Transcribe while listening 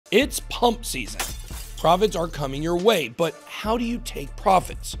It's pump season. Profits are coming your way, but how do you take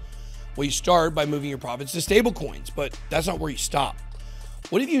profits? Well, you start by moving your profits to stablecoins, but that's not where you stop.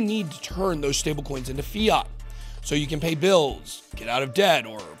 What if you need to turn those stablecoins into fiat so you can pay bills, get out of debt,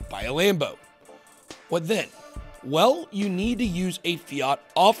 or buy a Lambo? What then? Well, you need to use a fiat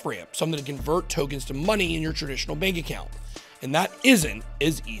off-ramp, something to convert tokens to money in your traditional bank account. And that isn't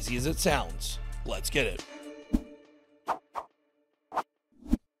as easy as it sounds. Let's get it.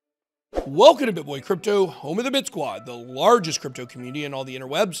 Welcome to BitBoy Crypto, home of the BitSquad, the largest crypto community in all the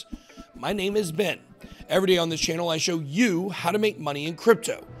interwebs. My name is Ben. Every day on this channel, I show you how to make money in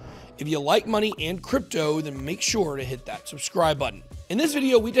crypto. If you like money and crypto, then make sure to hit that subscribe button. In this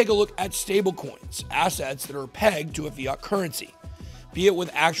video, we take a look at stablecoins, assets that are pegged to a fiat currency. Be it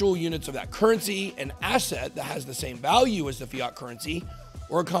with actual units of that currency, an asset that has the same value as the fiat currency,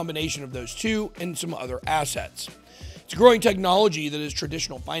 or a combination of those two and some other assets. It's a growing technology that is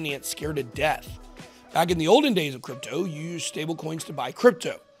traditional finance scared to death. Back in the olden days of crypto, you used stablecoins to buy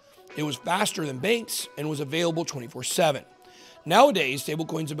crypto. It was faster than banks and was available 24/7. Nowadays,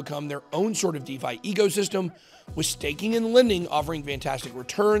 stablecoins have become their own sort of DeFi ecosystem, with staking and lending offering fantastic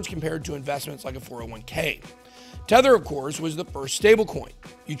returns compared to investments like a 401k. Tether, of course, was the first stablecoin.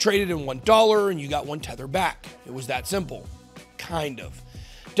 You traded in $1 and you got one Tether back. It was that simple. Kind of.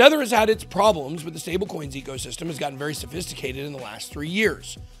 Tether has had its problems, but the stablecoins ecosystem has gotten very sophisticated in the last 3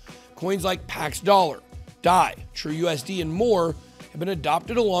 years. Coins like Pax Dollar, DAI, TrueUSD, and more have been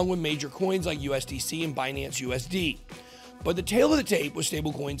adopted along with major coins like USDC and Binance USD. But the tail of the tape with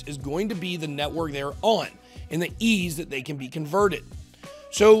stablecoins is going to be the network they're on and the ease that they can be converted.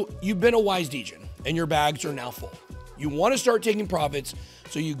 So you've been a wise degen and your bags are now full. You want to start taking profits,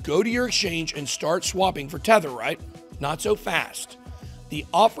 so you go to your exchange and start swapping for Tether, right? Not so fast. The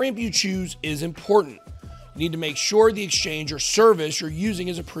off-ramp you choose is important. You need to make sure the exchange or service you're using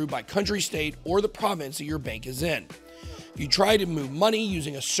is approved by country, state, or the province that your bank is in. If you try to move money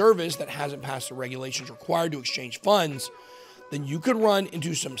using a service that hasn't passed the regulations required to exchange funds, then you could run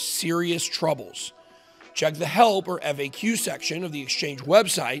into some serious troubles. Check the help or FAQ section of the exchange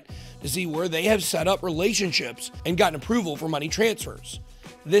website to see where they have set up relationships and gotten approval for money transfers.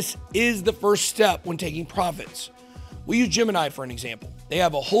 This is the first step when taking profits. We use Gemini for an example. They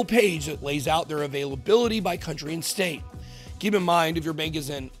have a whole page that lays out their availability by country and state. Keep in mind, if your bank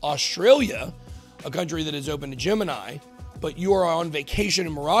is in Australia, a country that is open to Gemini, but you are on vacation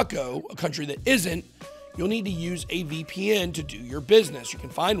in Morocco, a country that isn't, you'll need to use a VPN to do your business. You can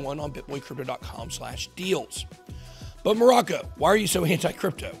find one on bitboycrypto.com/deals. But Morocco, why are you so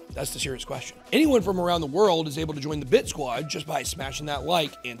anti-crypto? That's the serious question. Anyone from around the world is able to join the BitSquad just by smashing that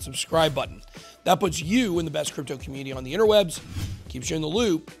like and subscribe button. That puts you in the best crypto community on the interwebs, keeps you in the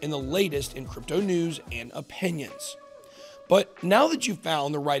loop in the latest in crypto news and opinions. But now that you've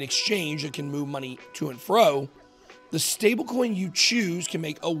found the right exchange that can move money to and fro, the stablecoin you choose can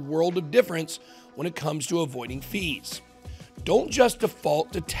make a world of difference when it comes to avoiding fees. Don't just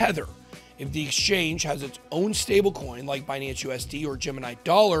default to Tether. If the exchange has its own stablecoin like Binance USD or Gemini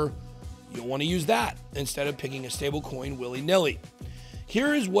Dollar, you'll want to use that instead of picking a stablecoin willy-nilly.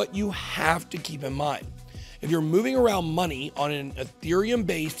 Here is what you have to keep in mind. If you're moving around money on an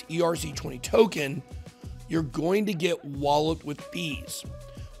Ethereum-based ERC20 token, you're going to get walloped with fees.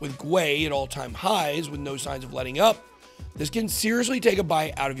 With Gwei at all-time highs with no signs of letting up, this can seriously take a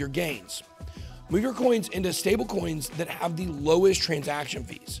bite out of your gains. Move your coins into stablecoins that have the lowest transaction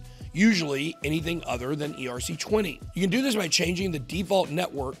fees, usually anything other than ERC20. You can do this by changing the default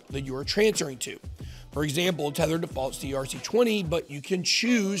network that you are transferring to. For example, Tether defaults to ERC20, but you can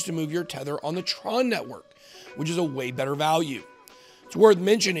choose to move your Tether on the Tron network, which is a way better value. It's worth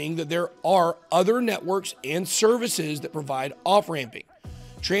mentioning that there are other networks and services that provide off-ramping.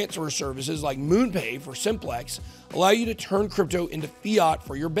 Transfer services like MoonPay for Simplex allow you to turn crypto into fiat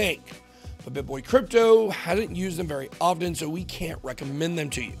for your bank. But BitBoy Crypto hasn't used them very often, so we can't recommend them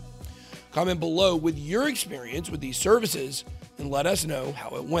to you. Comment below with your experience with these services and let us know how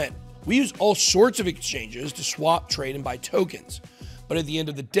it went. We use all sorts of exchanges to swap, trade, and buy tokens. But at the end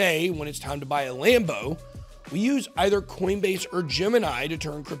of the day, when it's time to buy a Lambo, we use either Coinbase or Gemini to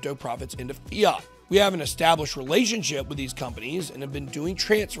turn crypto profits into fiat. We have an established relationship with these companies and have been doing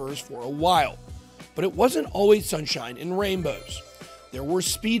transfers for a while. But it wasn't always sunshine and rainbows. There were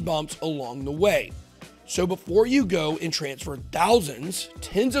speed bumps along the way. So before you go and transfer thousands,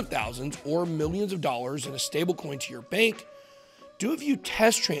 tens of thousands, or millions of dollars in a stablecoin to your bank, do a few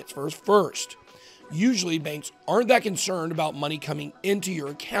test transfers first. Usually banks aren't that concerned about money coming into your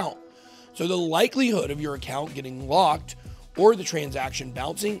account, so the likelihood of your account getting locked or the transaction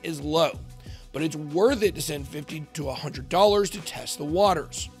bouncing is low. But it's worth it to send $50 to $100 to test the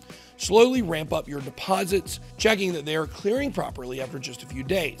waters. Slowly ramp up your deposits, checking that they are clearing properly after just a few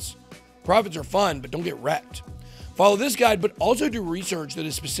days. Profits are fun, but don't get wrecked. Follow this guide, but also do research that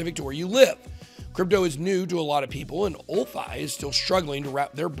is specific to where you live. Crypto is new to a lot of people, and OFI is still struggling to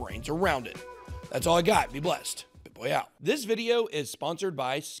wrap their brains around it. That's all I got. Be blessed. BitBoy out. This video is sponsored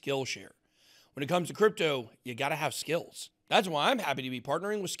by SKILLSHARE. When it comes to crypto, you gotta have skills. That's why I'm happy to be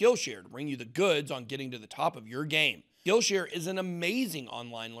partnering with SKILLSHARE to bring you the goods on getting to the top of your game. SKILLSHARE is an amazing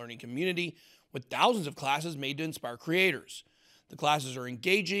online learning community with thousands of classes made to inspire creators. The classes are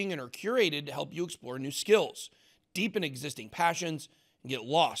engaging and are curated to help you explore new skills, deepen existing passions, and get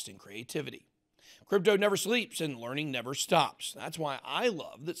lost in creativity. Crypto never sleeps and learning never stops. That's why I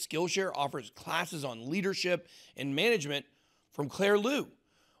love that SKILLSHARE offers classes on leadership and management from Claire Liu.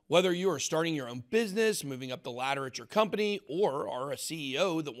 Whether you are starting your own business, moving up the ladder at your company, or are a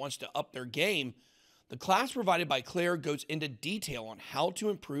CEO that wants to up their game, the class provided by Claire goes into detail on how to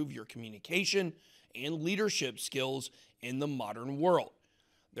improve your communication and leadership skills in the modern world.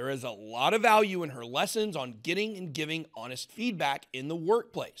 There is a lot of value in her lessons on getting and giving honest feedback in the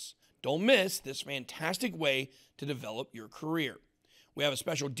workplace. Don't miss this fantastic way to develop your career. We have a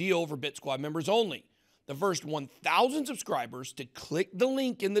special deal for BitSquad members only. The first 1,000 subscribers to click the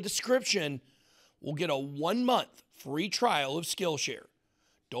link in the description will get a 1-month free trial of SKILLSHARE.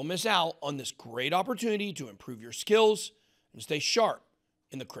 Don't miss out on this great opportunity to improve your skills and stay sharp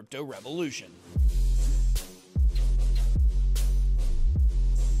in the crypto revolution.